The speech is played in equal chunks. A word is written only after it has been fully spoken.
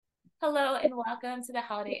Hello and welcome to the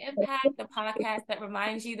Holiday Impact, the podcast that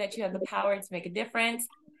reminds you that you have the power to make a difference.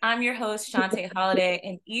 I'm your host, Shantae Holiday,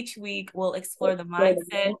 and each week we'll explore the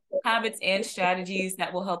mindset, habits, and strategies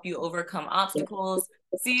that will help you overcome obstacles,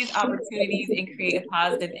 seize opportunities, and create a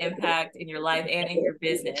positive impact in your life and in your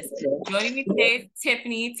business. Joining me today is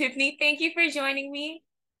Tiffini. Tiffini, thank you for joining me.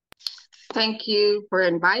 Thank you for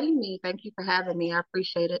inviting me. Thank you for having me. I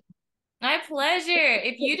appreciate it. My pleasure.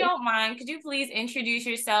 If you don't mind, could you please introduce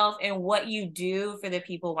yourself and what you do for the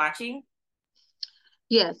people watching?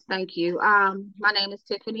 Yes, thank you. My name is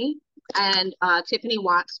Tiffany, and Tiffany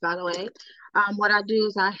Watts, by the way. What I do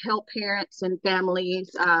is I help parents and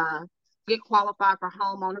families get qualified for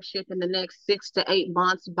home ownership in the next 6 to 8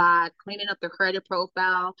 months by cleaning up their credit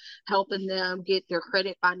profile, helping them get their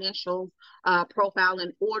credit financial profile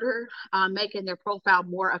in order, making their profile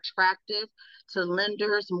more attractive to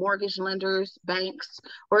lenders, mortgage lenders, banks,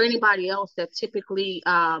 or anybody else that typically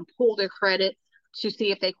pull their credit to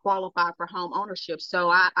see if they qualify for home ownership. So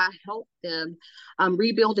I help them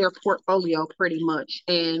rebuild their portfolio pretty much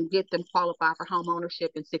and get them qualified for home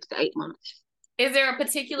ownership in 6 to 8 months. Is there a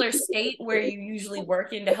particular state where you usually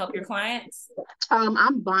work in to help your clients?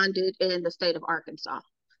 I'm bonded in the state of Arkansas.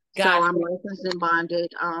 So Gotcha. I'm licensed and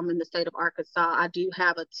bonded in the state of Arkansas. I do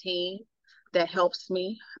have a team that helps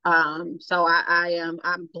me. I'm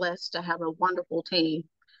blessed to have a wonderful team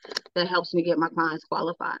that helps me get my clients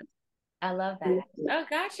qualified. I love that. Oh,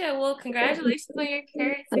 gotcha. Well, congratulations on your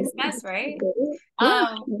current success, right?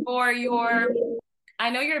 Yeah. For your, I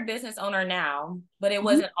know you're a business owner now, but it Mhm.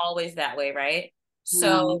 wasn't always that way, right? No.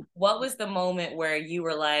 So, what was the moment where you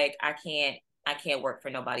were like, I can't work for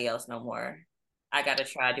nobody else no more. I got to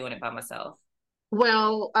try doing it by myself.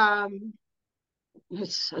 Well,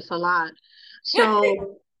 it's a lot.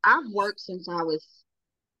 So I've worked since I was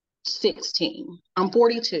 16. I'm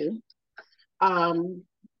 42. Um,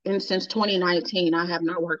 and since 2019, I have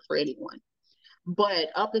not worked for anyone. But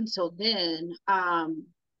up until then,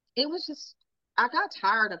 it was just, I got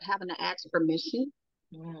tired of having to ask permission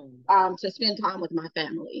Mm. to spend time with my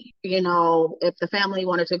family. You know, if the family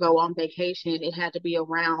wanted to go on vacation, it had to be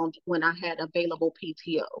around when I had available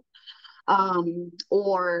PTO.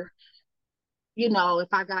 Or if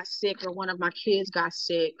I got sick or one of my kids got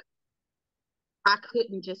sick, I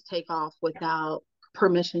couldn't just take off without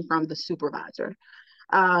permission from the supervisor.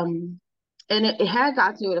 Um, and it had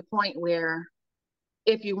got to the point where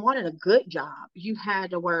if you wanted a good job, you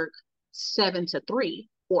had to work 7 to 3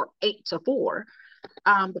 or 8 to 4.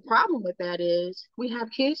 The problem with that is we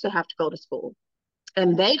have kids that have to go to school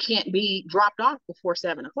and they can't be dropped off before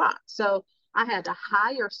 7 o'clock. So I had to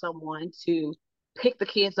hire someone to pick the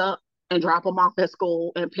kids up and drop them off at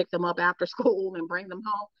school and pick them up after school and bring them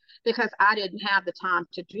home because I didn't have the time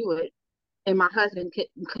to do it. And my husband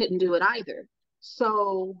couldn't do it either.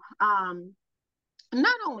 So,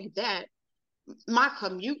 not only that, my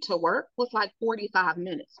commute to work was like 45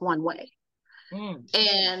 minutes one way. Mm.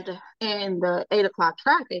 And in the 8 o'clock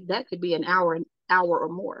traffic, that could be an hour or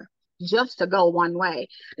more just to go one way.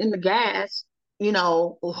 And the gas,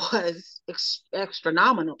 was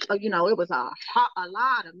astronomical. It was a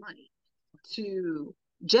lot of money to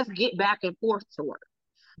just get back and forth to work.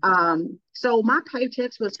 So my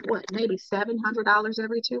paychecks was what, maybe $700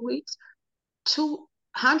 every 2 weeks.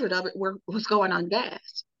 200 of it was going on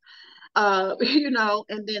gas.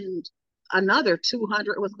 And then another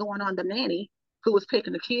 200 was going on the nanny who was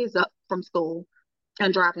picking the kids up from school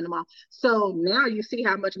and dropping them off. So now you see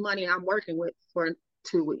how much money I'm working with for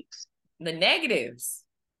 2 weeks. The negatives.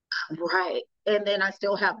 Right. And then I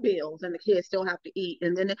still have bills and the kids still have to eat.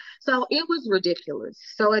 So it was ridiculous.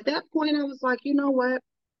 So at that point, I was like, you know what?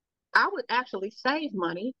 I would actually save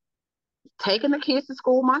money taking the kids to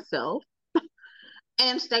school myself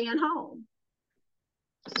and staying home.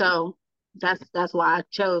 So that's why I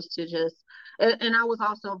chose to just, and I was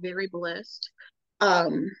also very blessed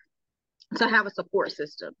um, to have a support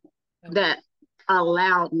system that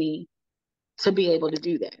allowed me to be able to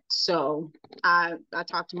do that. So I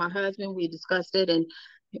talked to my husband, we discussed it,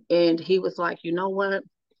 and he was like, you know what,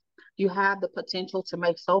 you have the potential to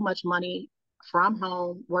make so much money from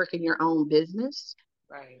home, working your own business,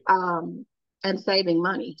 Right. and saving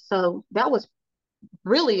money. So that was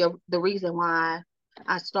really the reason why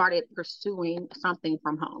I started pursuing something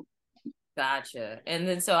from home. Gotcha. And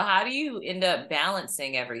then, so how do you end up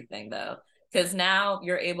balancing everything though? Because now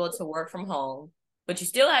you're able to work from home, but you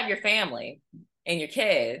still have your family and your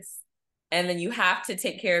kids. And then you have to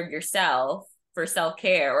take care of yourself for self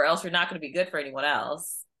care, or else you're not going to be good for anyone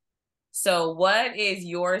else. So, what is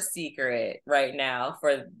your secret right now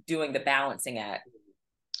for doing the balancing act?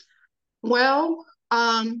 Well,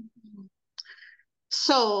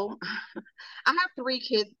 So I have 3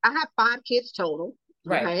 kids. I have 5 kids total.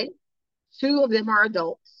 Right. Okay. 2 of them are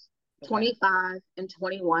adults, Okay. 25 and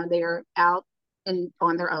 21. They are out and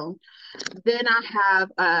on their own. Then I have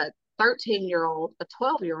a 13-year-old, a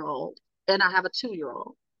 12-year-old, and I have a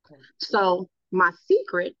 2-year-old. So my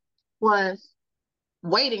secret was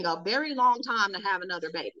waiting a very long time to have another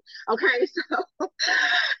baby. Okay. So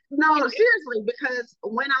no, seriously, because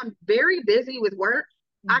when I'm very busy with work,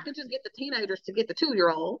 I can just get the teenagers to get the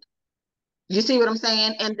 2-year-old. You see what I'm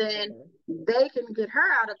saying? And then they can get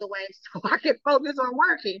her out of the way so I can focus on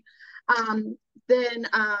working. Um, then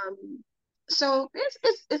so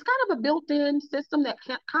it's kind of a built-in system that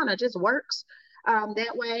kind of just works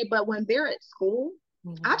that way. But when they're at school,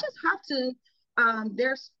 I just have to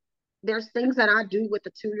there's things that I do with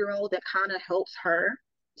the 2-year-old that kind of helps her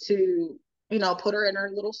to, put her in her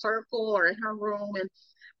little circle or in her room.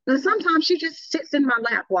 And sometimes she just sits in my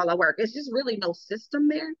lap while I work. It's just really no system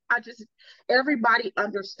there. Everybody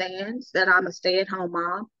understands that I'm a stay-at-home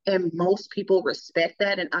mom, and most people respect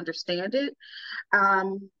that and understand it.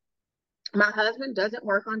 Um, my husband doesn't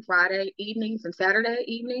work on Friday evenings and Saturday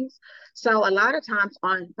evenings. So a lot of times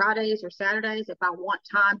on Fridays or Saturdays, if I want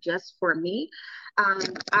time just for me,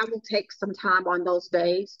 I will take some time on those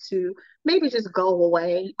days to maybe just go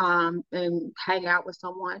away and hang out with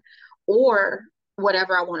someone or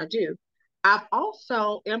whatever I want to do. I've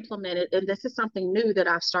also implemented, and this is something new that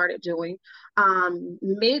I've started doing,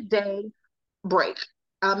 midday break,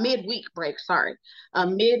 midweek break, sorry, a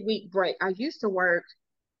midweek break. I used to work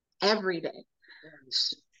every day,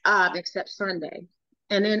 except Sunday.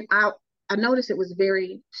 And then I noticed it was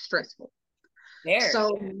very stressful. Very.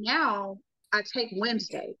 So now I take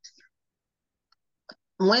Wednesdays.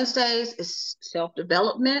 Wednesdays is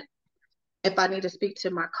self-development. If I need to speak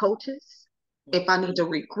to my coaches, if I need to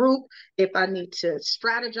regroup, if I need to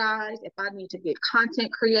strategize, if I need to get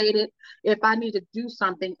content created, if I need to do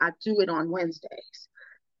something, I do it on Wednesdays.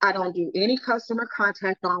 I don't do any customer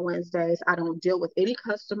contact on Wednesdays. I don't deal with any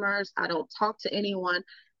customers. I don't talk to anyone.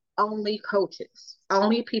 Only coaches,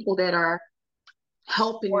 only people that are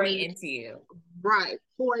helping Pouring me. into you. Right.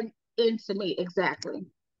 Pouring into me. Exactly.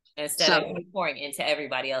 Instead of So, you pouring into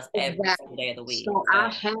everybody else every single exactly. day of the week. So I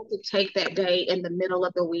So, had to take that day in the middle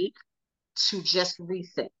of the week to just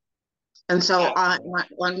reset. And so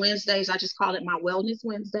on Wednesdays, I just call it my Wellness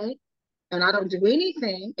Wednesday. And I don't do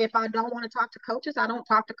anything. If I don't want to talk to coaches, I don't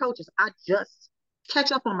talk to coaches. I just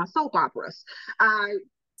catch up on my soap operas. I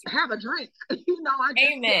have a drink. I just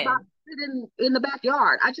amen. sit in the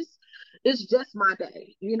backyard. It's just my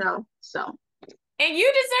day, so. And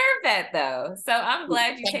you deserve that though. So I'm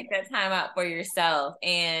glad you take that time out for yourself.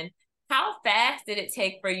 And how fast did it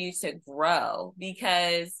take for you to grow?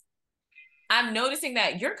 Because I'm noticing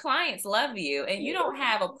that your clients love you and you don't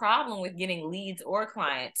have a problem with getting leads or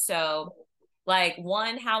clients. So, like,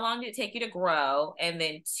 one, how long did it take you to grow? And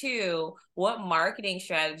then two, what marketing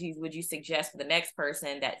strategies would you suggest for the next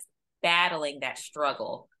person that's battling that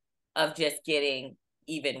struggle of just getting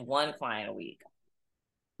even one client a week?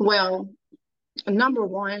 Well, number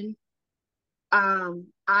one, I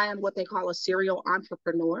am what they call a serial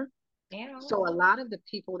entrepreneur. Yeah. So a lot of the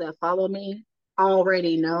people that follow me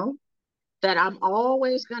already know that I'm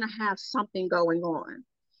always going to have something going on.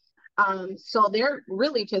 So they're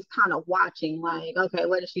really just kind of watching, like, okay,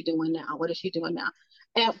 what is she doing now? What is she doing now?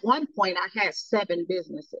 At one point, I had 7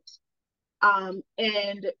 businesses,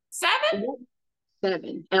 and 7?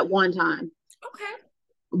 7 at one time. Okay.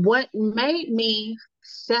 What made me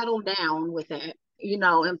settle down with that,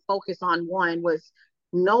 and focus on one was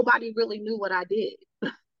nobody really knew what I did.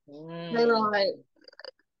 They were like,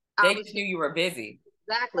 I They was just knew you were busy.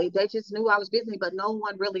 exactly. They just knew I was busy, but no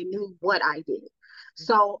one really knew what I did.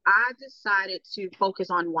 So I decided to focus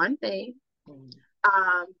on one thing.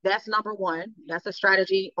 That's number one. That's a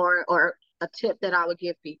strategy or a tip that I would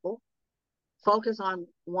give people. Focus on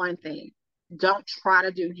one thing. Don't try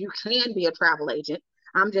to do, you can be a travel agent.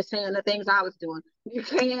 I'm just saying the things I was doing. You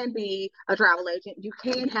can be a travel agent. You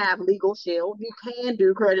can have legal shield. You can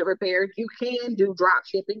do credit repair. You can do drop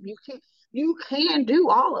shipping. You can do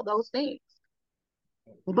all of those things.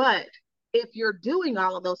 But if you're doing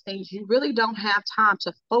all of those things, you really don't have time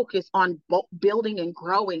to focus on building and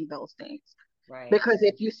growing those things. Right. Because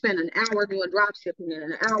if you spend an hour doing drop shipping and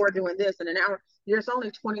an hour doing this and an hour, there's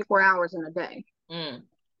only 24 hours in a day.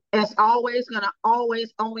 It's always going to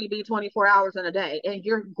always only be 24 hours in a day. And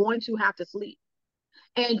you're going to have to sleep.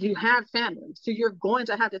 And you have family. So you're going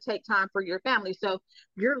to have to take time for your family. So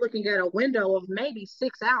you're looking at a window of maybe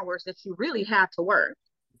 6 hours that you really have to work.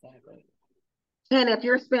 Exactly. And if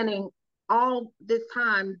you're spending all this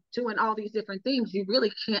time doing all these different things, you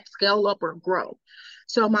really can't scale up or grow.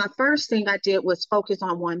 So my first thing I did was focus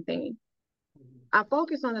on one thing. I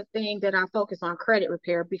focused on the thing that I focused on, credit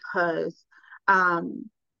repair, because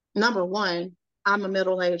number one, I'm a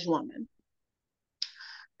middle-aged woman.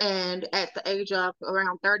 And at the age of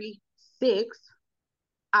around 36,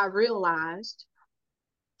 I realized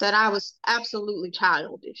that I was absolutely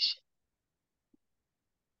childish.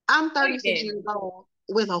 I'm 36 years old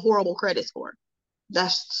with a horrible credit score.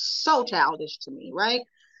 That's so childish to me, right?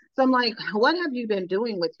 So I'm like, what have you been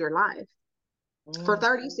doing with your life for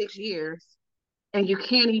 36 years and you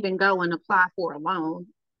can't even go and apply for a loan?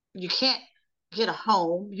 You can't get a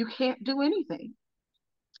home. You can't do anything.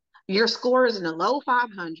 Your score is in the low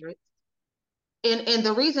 500s. And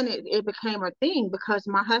the reason it became a thing because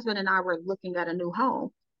my husband and I were looking at a new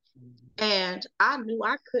home. And I knew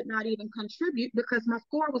I could not even contribute because my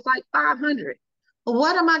score was like 500.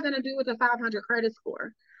 What am I going to do with a 500 credit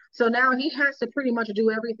score? So now he has to pretty much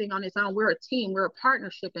do everything on his own. We're a team, we're a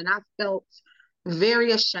partnership. And I felt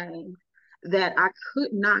very ashamed that I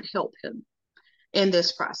could not help him in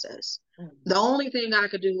this process. The only thing I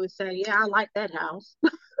could do is say, yeah, I like that house.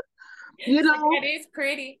 You know, it is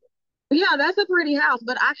pretty. Yeah, that's a pretty house,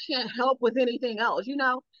 but I can't help with anything else, you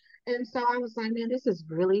know? And so I was like, man, this is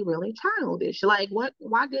really, really childish. Like,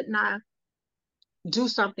 why didn't I do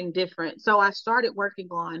something different? So I started working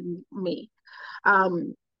on me.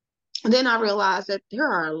 Um, then I realized that there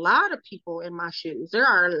are a lot of people in my shoes. There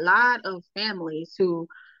are a lot of families who,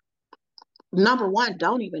 number one,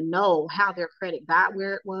 don't even know how their credit got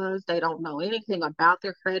where it was. They don't know anything about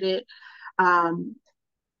their credit. Um,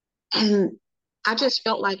 and I just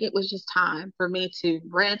felt like it was just time for me to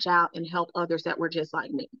branch out and help others that were just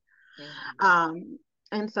like me.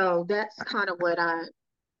 And so that's kind of what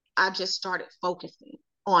I just started focusing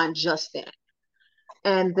on just that.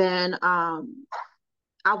 And then I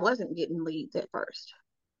wasn't getting leads at first.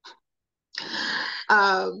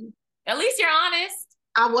 At least you're honest.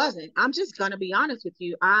 I wasn't. I'm just going to be honest with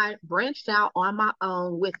you. I branched out on my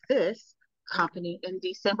own with this company in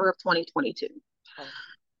December of 2022.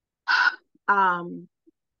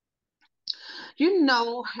 You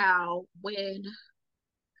know how when,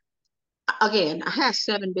 again, I had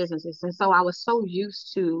 7 businesses. And so I was so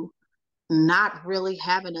used to not really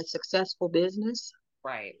having a successful business.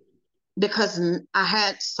 Right. Because I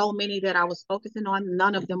had so many that I was focusing on.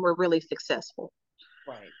 None of them were really successful.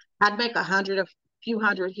 Right. I'd make a few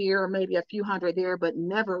hundred here, or maybe a few hundred there, but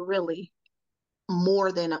never really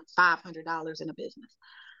more than $500 in a business.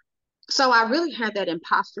 So I really had that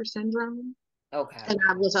imposter syndrome. Okay. And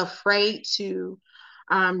I was afraid to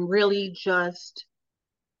really just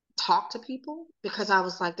talk to people because I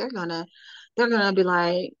was like, they're gonna be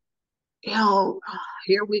like, you know, oh,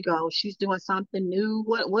 here we go. She's doing something new.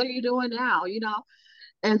 What are you doing now? You know?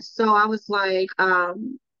 And so I was like, I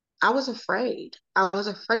was afraid. I was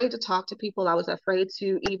afraid to talk to people. I was afraid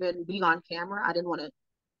to even be on camera. I didn't want to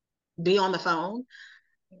be on the phone.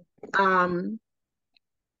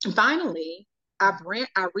 Finally,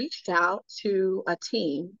 I reached out to a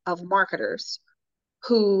team of marketers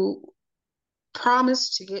who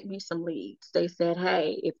promised to get me some leads. They said,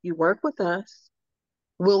 "Hey, if you work with us,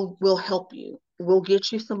 we'll help you. We'll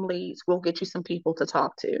get you some leads. We'll get you some people to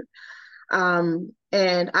talk to."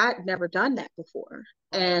 And I'd never done that before.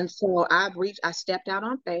 Right. And so I stepped out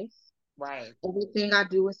on faith. Right. Everything I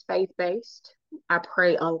do is faith-based. I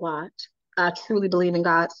pray a lot. I truly believe in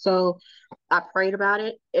God. So I prayed about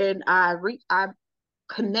it and I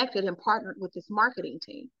connected and partnered with this marketing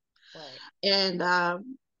team. Right. And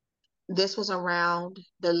this was around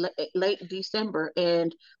the late December.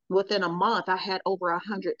 And within a month, I had over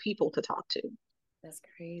 100 people to talk to. That's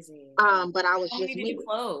crazy. But I was How just many did you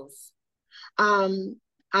close?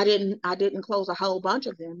 I didn't close a whole bunch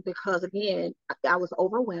of them because again, I was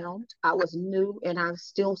overwhelmed. I was new and I was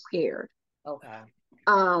still scared. Okay.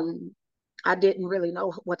 I didn't really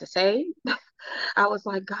know what to say. I was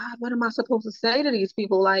like, God, what am I supposed to say to these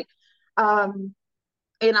people? Like, and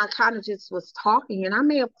I kind of just was talking, and I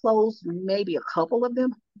may have closed maybe a couple of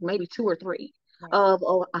them, maybe 2 or 3. Right. Of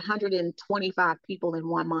 125 people in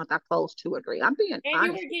 1 month, I closed 2 or 3. I'm being honest. And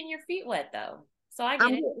you were getting your feet wet though. So I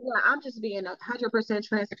get it. Yeah, I'm just being 100%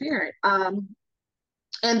 transparent.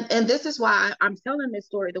 And this is why I'm telling this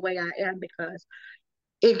story the way I am, because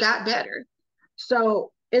it got better.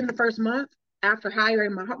 So in the first month after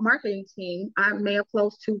hiring my marketing team, I may have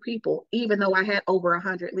closed 2 people, even though I had over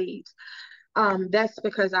 100 leads. That's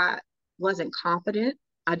because I wasn't confident.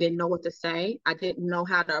 I didn't know what to say. I didn't know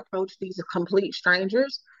how to approach these complete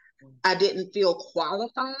strangers. I didn't feel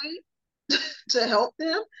qualified to help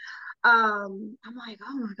them. I'm like,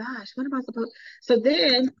 oh my gosh, what am I supposed? So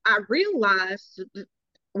then I realized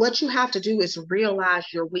what you have to do is realize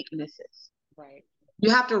your weaknesses. Right. You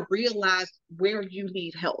have to realize where you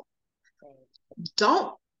need help. Right.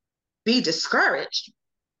 Don't be discouraged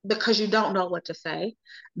because you don't know what to say.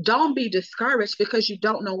 Don't be discouraged because you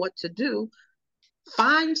don't know what to do.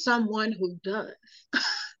 Find someone who does.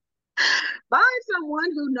 Find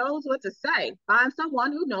someone who knows what to say. Find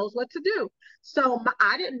someone who knows what to do. So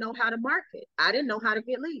I didn't know how to market. I didn't know how to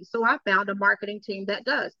get leads. So I found a marketing team that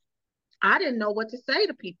does. I didn't know what to say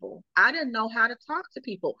to people. I didn't know how to talk to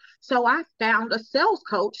people. So I found a sales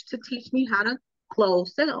coach to teach me how to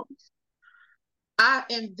close sales. I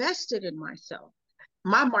invested in myself.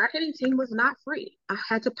 My marketing team was not free. I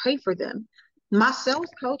had to pay for them. My sales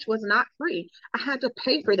coach was not free. I had to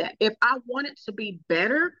pay for that. If I wanted to be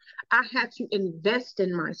better, I had to invest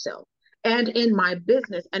in myself and in my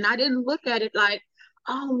business. And I didn't look at it like,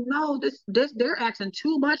 oh no, this they're asking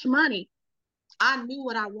too much money. I knew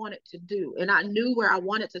what I wanted to do and I knew where I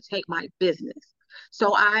wanted to take my business.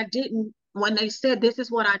 So I didn't, when they said this is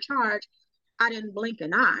what I charge, I didn't blink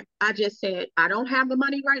an eye. I just said, I don't have the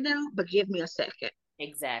money right now, but give me a second.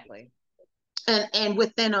 Exactly. And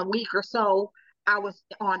within a week or so, I was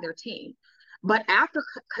on their team. But after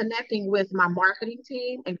connecting with my marketing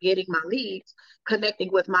team and getting my leads,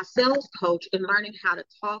 connecting with my sales coach and learning how to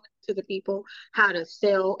talk to the people, how to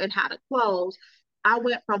sell and how to close, I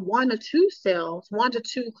went from 1 to 2 sales, 1 to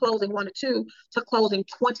 2, closing 1 to 2, to closing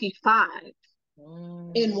 25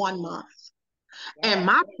 in 1 month. Yes. And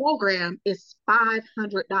my program is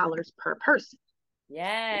 $500 per person.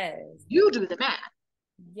 Yes. You do the math.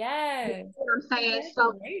 You Yes. know what I'm saying?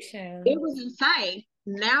 So it was insane.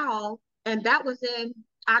 Now, and that was in,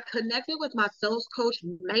 I connected with my sales coach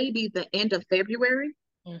maybe the end of February.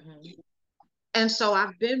 Mm-hmm. And so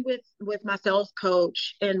I've been with my sales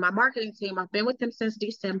coach and my marketing team. I've been with them since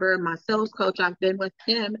December. My sales coach, I've been with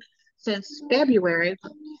him since February.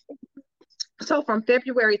 So from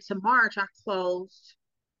February to March, I closed.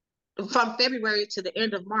 From February to the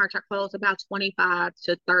end of March, I closed about 25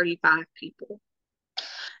 to 35 people.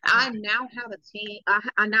 I now have a team.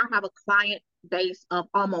 I now have a client base of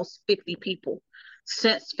almost 50 people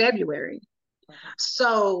since February.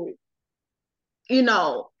 So, you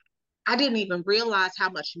know, I didn't even realize how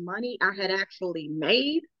much money I had actually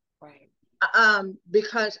made, Right.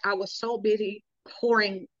 because I was so busy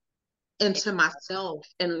pouring into myself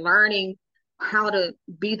and learning how to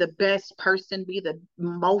be the best person, be the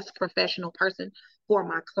most professional person for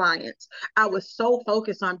my clients. I was so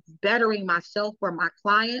focused on bettering myself for my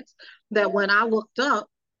clients that when I looked up,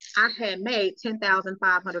 I had made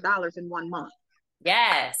 $10,500 in 1 month.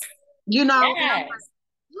 Yes. And I'm Yes. like,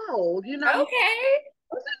 whoa, Okay.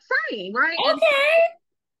 it's insane, right? And Okay.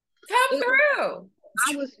 Come it was, through.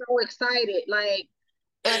 I was so excited. Like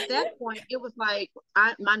at that point, it was like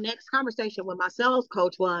my next conversation with my sales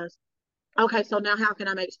coach was, okay, so now how can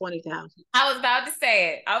I make 20,000? I was about to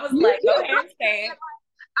say it. I was You like, see go what ahead I'm and say saying? it.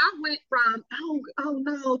 I went from oh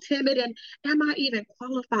no, timid, and am I even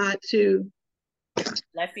qualified to?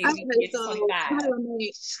 Let's see if we can Okay, get to so 25. how do I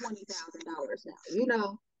make $20,000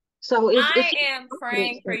 now? So it's I am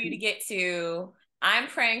praying for you to get to, I'm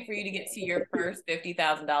praying for you to get to your first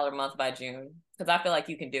 $50,000 month by June because I feel like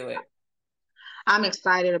you can do it. I'm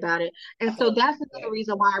excited about it, I and feel so like you that's can do another it.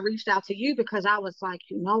 reason why I reached out to you, because I was like,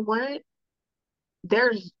 you know what?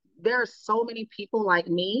 There's so many people like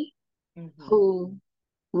me Mm-hmm. who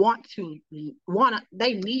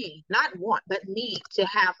they need, not want, but need to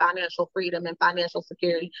have financial freedom and financial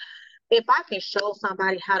security. If I can show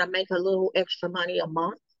somebody how to make a little extra money a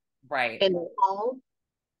month Right. in their home,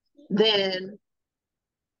 then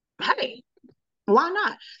hey, why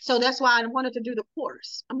not? So that's why I wanted to do the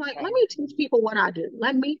course. I'm like, let Right. me teach people what I do.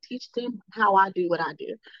 Let me teach them how I do what I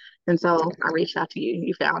do. And so I reached out to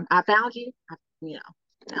you. I found you.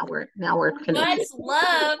 Now we're Much connected.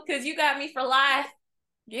 love because you got me for life.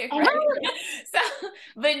 Get ready. So,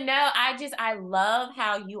 but no, I love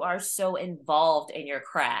how you are so involved in your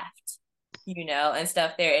craft, and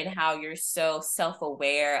stuff there, and how you're so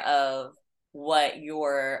self-aware of what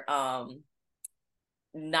your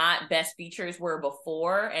not best features were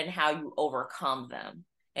before and how you overcome them.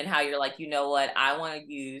 And how you're like, you know what, I want to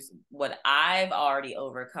use what I've already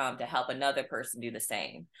overcome to help another person do the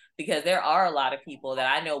same. Because there are a lot of people that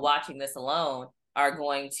I know watching this alone are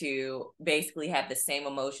going to basically have the same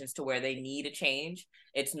emotions to where they need a change.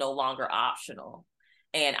 It's no longer optional.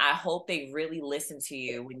 And I hope they really listened to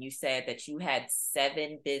you when you said that you had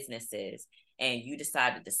 7 businesses and you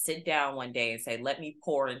decided to sit down one day and say, let me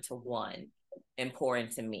pour into one and pour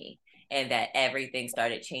into me. and that everything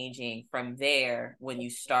started changing from there when you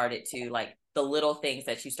started to like the little things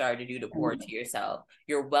that you started to do to pour into yourself,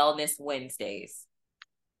 your wellness Wednesdays,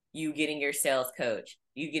 you getting your sales coach,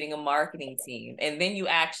 you getting a marketing team, and then you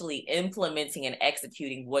actually implementing and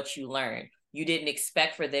executing what you learned. You didn't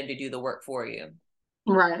expect for them to do the work for you.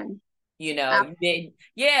 Right. You know, you didn't,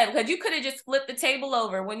 yeah, because you could have just flipped the table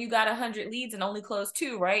over when you got 100 leads and only closed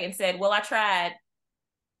 2, right? And said, well, I tried.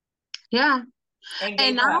 Yeah. And And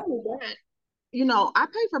gave not up. only that, you know, I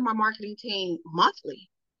pay for my marketing team monthly.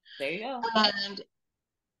 There you go. And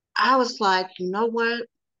I was like, you know what?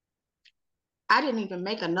 I didn't even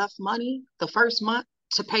make enough money the first month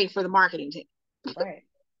to pay for the marketing team. Right.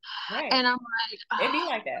 Right. And I'm like, It'd be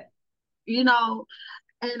like that. you know,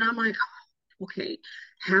 and I'm like, okay,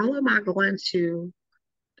 how am I going to?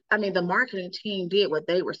 I mean, the marketing team did what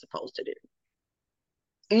they were supposed to do,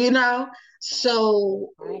 you know? Right. So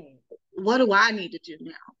Right. what do I need to do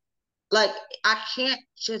now? Like, I can't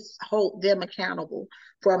just hold them accountable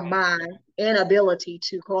for Right. my inability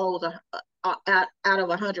to close out of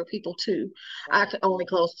 100 people, two. I Right. could only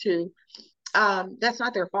close two. That's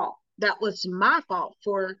not their fault. That was my fault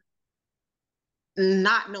for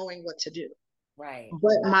not knowing what to do. Right.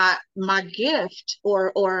 But my gift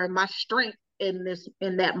or my strength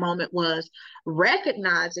in that moment was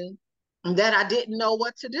recognizing that I didn't know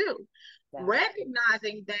what to do, Exactly.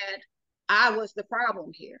 recognizing that I was the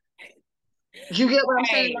problem here. You get what I'm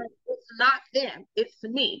saying? Right. Like, it's not them, it's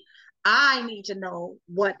me. I need to know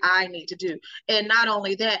what I need to do. And not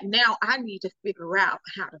only that, now I need to figure out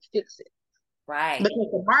how to fix it. Right. Because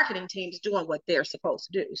the marketing team is doing what they're supposed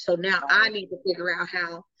to do. So now I Right. need to figure out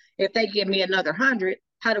how, if they give me another 100,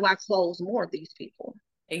 how do I close more of these people?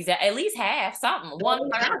 Exactly. At least half, something, At one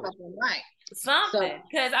least half third. of them, right? So Something.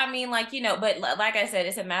 Because I mean, like, but like I said,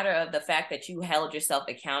 it's a matter of the fact that you held yourself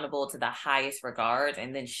accountable to the highest regards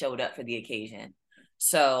and then showed up for the occasion.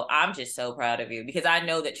 So I'm just so proud of you because I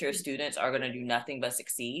know that your students are going to do nothing but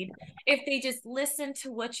succeed if they just listen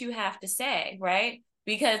to what you have to say, right?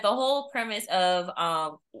 Because the whole premise of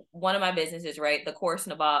one of my businesses, right, the course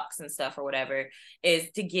in a box and stuff or whatever, is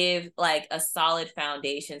to give like a solid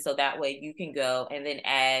foundation so that way you can go and then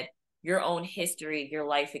add your own history, your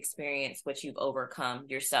life experience, what you've overcome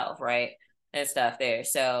yourself, right? And stuff there.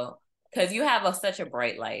 So, because you have such a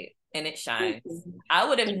bright light and it shines. I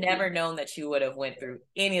would have never known that you would have went through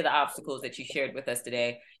any of the obstacles that you shared with us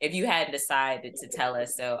today if you hadn't decided to tell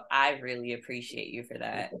us. So I really appreciate you for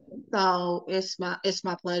that it's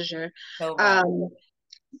my pleasure. so much.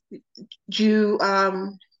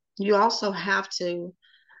 Um, you also have to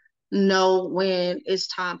know when it's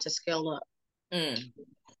time to scale up. Mm,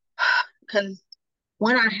 Because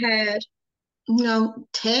when I had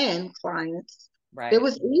 10 clients, it right.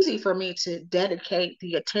 was easy for me to dedicate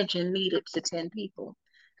the attention needed to 10 people.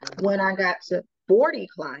 When I got to 40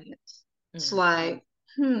 clients, it's Mm, like,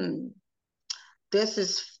 this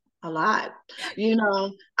is a lot.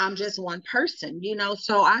 I'm just one person,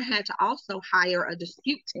 so I had to also hire a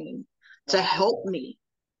dispute team to right. help me,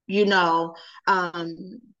 you know,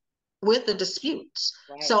 um, with the disputes.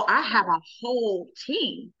 Right. So I have a whole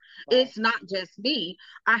team. Right. It's not just me.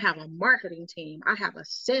 I have a marketing team. I have a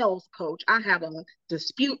sales coach. I have a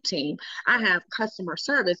dispute team. I Right. have customer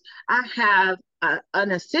service. I have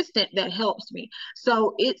an assistant that helps me.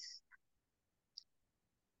 So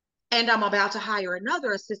and I'm about to hire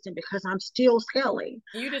another assistant because I'm still scaling.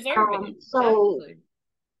 You deserve it. So Absolutely.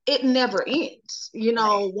 it never ends.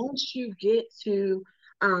 Right. Once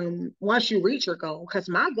you reach your goal, because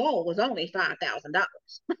my goal was only $5,000.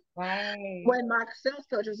 Right. When my sales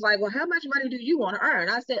coach was like, well, how much money do you want to earn?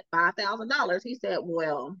 I said, $5,000. He said,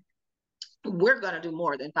 well, we're going to do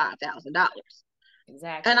more than $5,000. And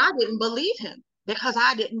Exactly. I didn't believe him because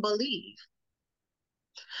I didn't believe.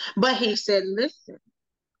 But he said, listen,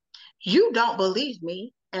 you don't believe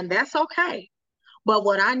me, and that's okay. But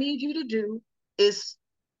what I need you to do is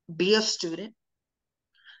be a student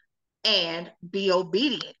and be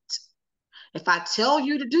obedient. If I tell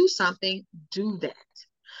you to do something, do that.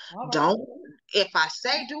 All right. Don't, if I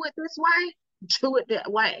say do it this way, do it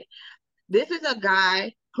that way. This is a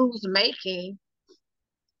guy who's making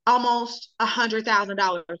almost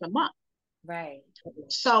 $100,000 a month. Right.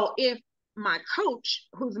 So if my coach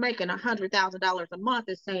who's making $100,000 a month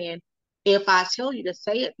is saying, if I tell you to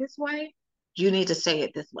say it this way, you need to say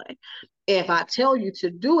it this way. If I tell you to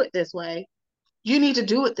do it this way, you need to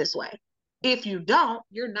do it this way. If you don't,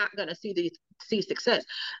 you're not going to see success.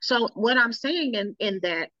 So what I'm saying in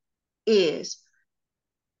that is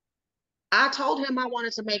I told him I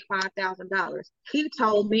wanted to make $5,000. He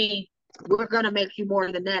told me we're going to make you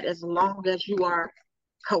more than that as long as you are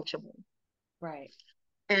coachable. Right.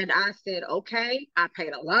 And I said, okay, I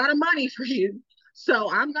paid a lot of money for you.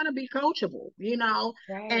 So I'm going to be coachable,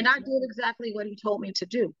 And Right. I did exactly what he told me to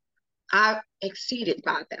do. I exceeded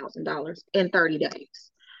 $5,000 in 30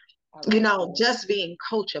 days, I love just being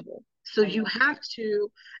coachable. So I you love have to,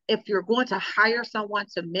 if you're going to hire someone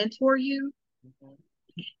to mentor you,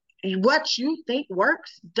 that. what you think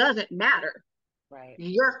works doesn't matter. Right.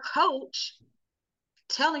 Your coach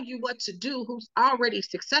telling you what to do, who's already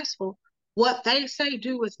successful, what they say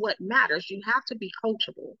do is what matters. You have to be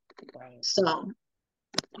coachable. Right. So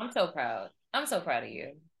I'm so proud. I'm so proud of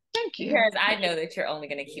you. thank you. Because I know that you're only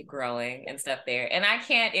going to keep growing and stuff there. And I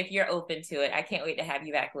can't, if you're open to it, I can't wait to have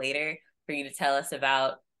you back later for you to tell us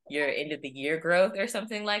about your end of the year growth or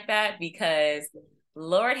something like that. Because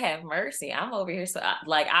Lord have mercy, I'm over here. So,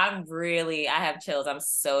 like, I have chills. I'm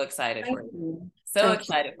so excited Thank for you. you. So Thank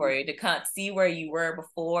excited for you to come see where you were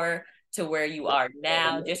before to where you are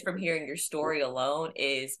now. Just from hearing your story alone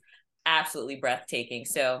is absolutely breathtaking.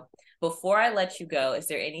 So, before I let you go, is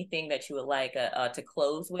there anything that you would like to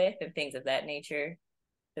close with and things of that nature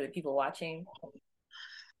for the people watching?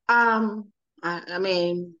 I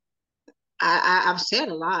mean, I've said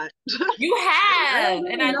a lot. You I have,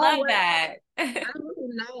 don't and really I know love what that. I don't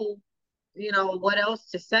really know, what else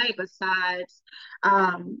to say besides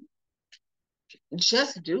um,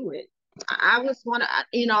 just do it. I was one.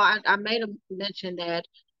 I made a mention that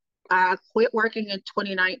I quit working in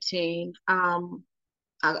 2019.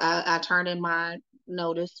 I turned in my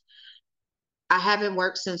notice. I haven't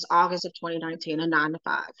worked since August of 2019, a 9 to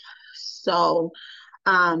 5. So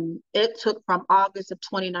it took from August of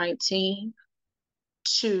 2019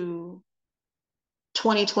 to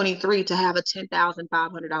 2023 to have a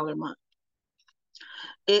 $10,500 a month.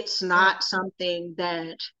 It's not something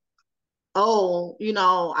that, oh,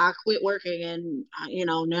 I quit working and,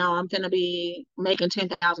 now I'm going to be making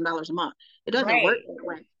 $10,000 a month. It doesn't work Right, that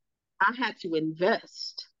way. I had to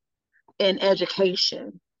invest in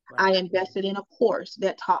education. I right, invested in a course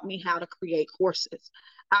that taught me how to create courses.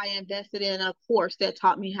 I invested in a course that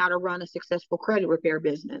taught me how to run a successful credit repair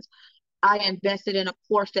business. I invested in a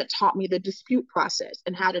course that taught me the dispute process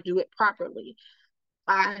and how to do it properly.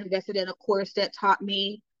 I invested in a course that taught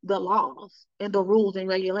me the laws and the rules and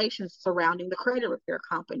regulations surrounding the credit repair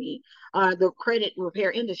company, the credit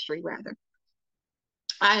repair industry, rather.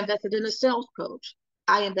 I invested in a sales coach.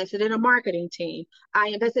 I invested in a marketing team. I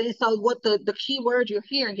invested in, so what the key word you're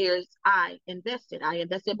hearing here is I invested. I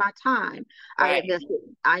invested my time. right,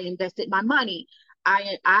 I invested my money.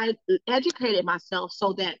 I educated myself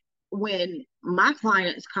so that when my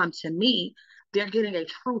clients come to me, they're getting a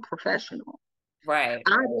true professional. right,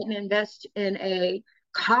 I didn't invest in a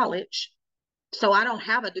college, so I don't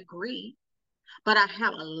have a degree, but I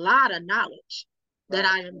have a lot of knowledge that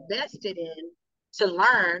right, I invested in to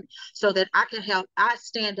learn so that I can help. I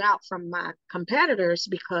stand out from my competitors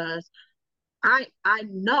because I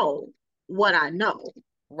know what I know.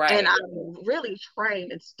 And right, I really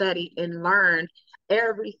trained and studied and learned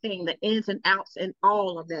everything, the ins and outs and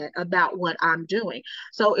all of that about what I'm doing.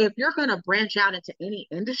 So if you're going to branch out into any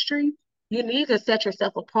industry, you need to set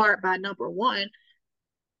yourself apart by number one,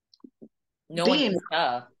 knowing your being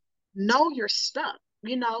stuff. know your stuff.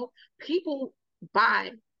 People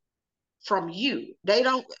buy from you. They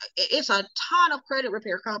don't, it's a ton of credit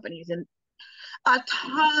repair companies and a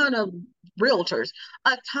ton of realtors,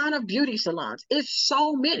 a ton of beauty salons. It's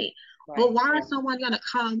so many. But Right, why is someone going to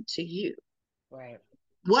come to you? right,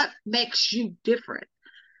 What makes you different?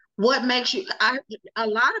 What makes you, a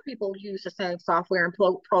lot of people use the same software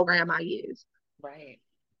and program I use, right,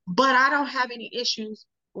 but I don't have any issues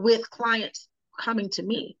with clients coming to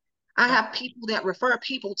me. I right, have people that refer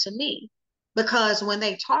people to me because when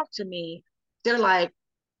they talk to me, they're like,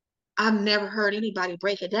 I've never heard anybody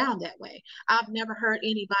break it down that way. I've never heard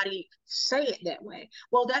anybody say it that way.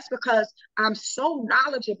 Well, that's because I'm so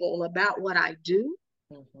knowledgeable about what I do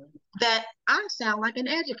mm-hmm. that I sound like an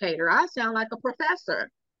educator. I sound like a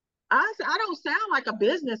professor. I don't sound like a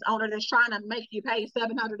business owner that's trying to make you pay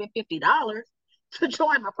 $750 to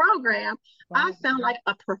join my program. I Right, sound like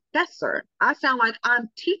a professor. I sound like I'm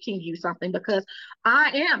teaching you something because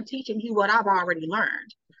I am teaching you what I've already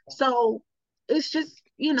learned. So it's just,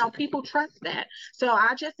 people trust that. So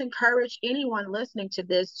I just encourage anyone listening to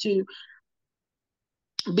this to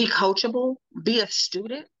be coachable, be a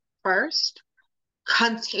student first,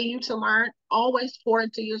 continue to learn, always pour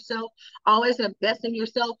into yourself, always invest in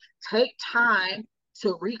yourself, take time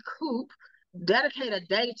to recoup, dedicate a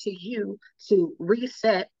day to you to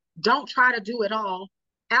reset. Don't try to do it all.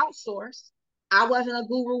 Outsource. I wasn't a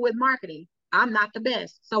guru with marketing. I'm not the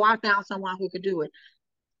best. So I found someone who could do it.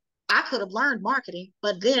 I could have learned marketing,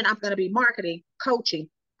 but then I'm going to be marketing, coaching,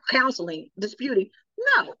 counseling, disputing.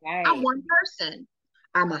 No, I'm Right. one person.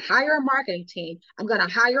 I'm gonna hire a marketing team. I'm gonna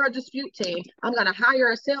hire a dispute team. I'm gonna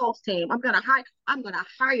hire a sales team. I'm gonna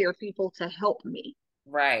hire people to help me.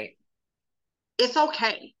 Right. It's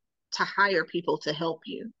okay to hire people to help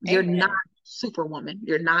you. You're not Amen. superwoman.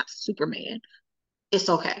 You're not Superman. It's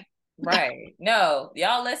okay. Right. No,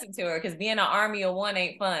 y'all listen to her because being an army of one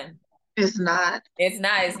ain't fun. It's not. It's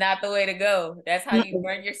not. It's not the way to go. That's how you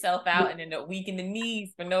burn yourself out and end up weak in the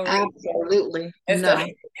knees for no reason. Absolutely And so, no.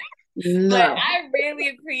 but No. I really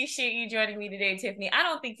appreciate you joining me today, Tiffini. I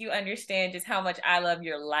don't think you understand just how much I love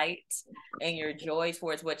your light and your joy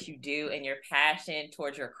towards what you do and your passion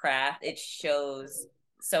towards your craft. It shows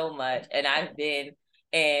so much. And I've been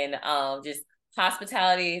in just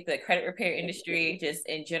hospitality, the credit repair industry, just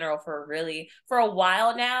in general for a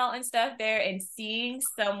while now and stuff there. And seeing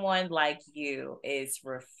someone like you is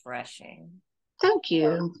refreshing. Thank So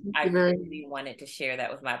you. Thank I you very really wanted to share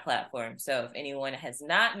that with my platform. So if anyone has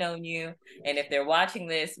not known you and if they're watching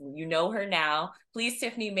this, you know her now. Please,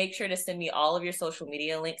 Tiffini, make sure to send me all of your social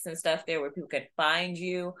media links and stuff there where people can find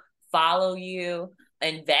you, follow you,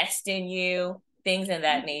 invest in you, things in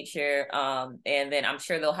that nature. And then I'm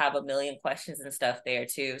sure they'll have a million questions and stuff there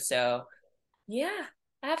too. So yeah,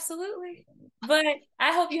 absolutely. But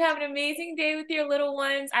I hope you have an amazing day with your little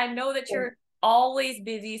ones. I know that you're always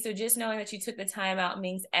busy, so just knowing that you took the time out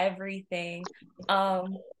means everything.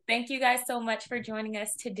 Thank you guys so much for joining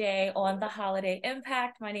us today on the Holiday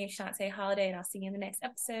Impact. My name is Shantae Holiday, and I'll see you in the next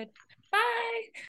episode.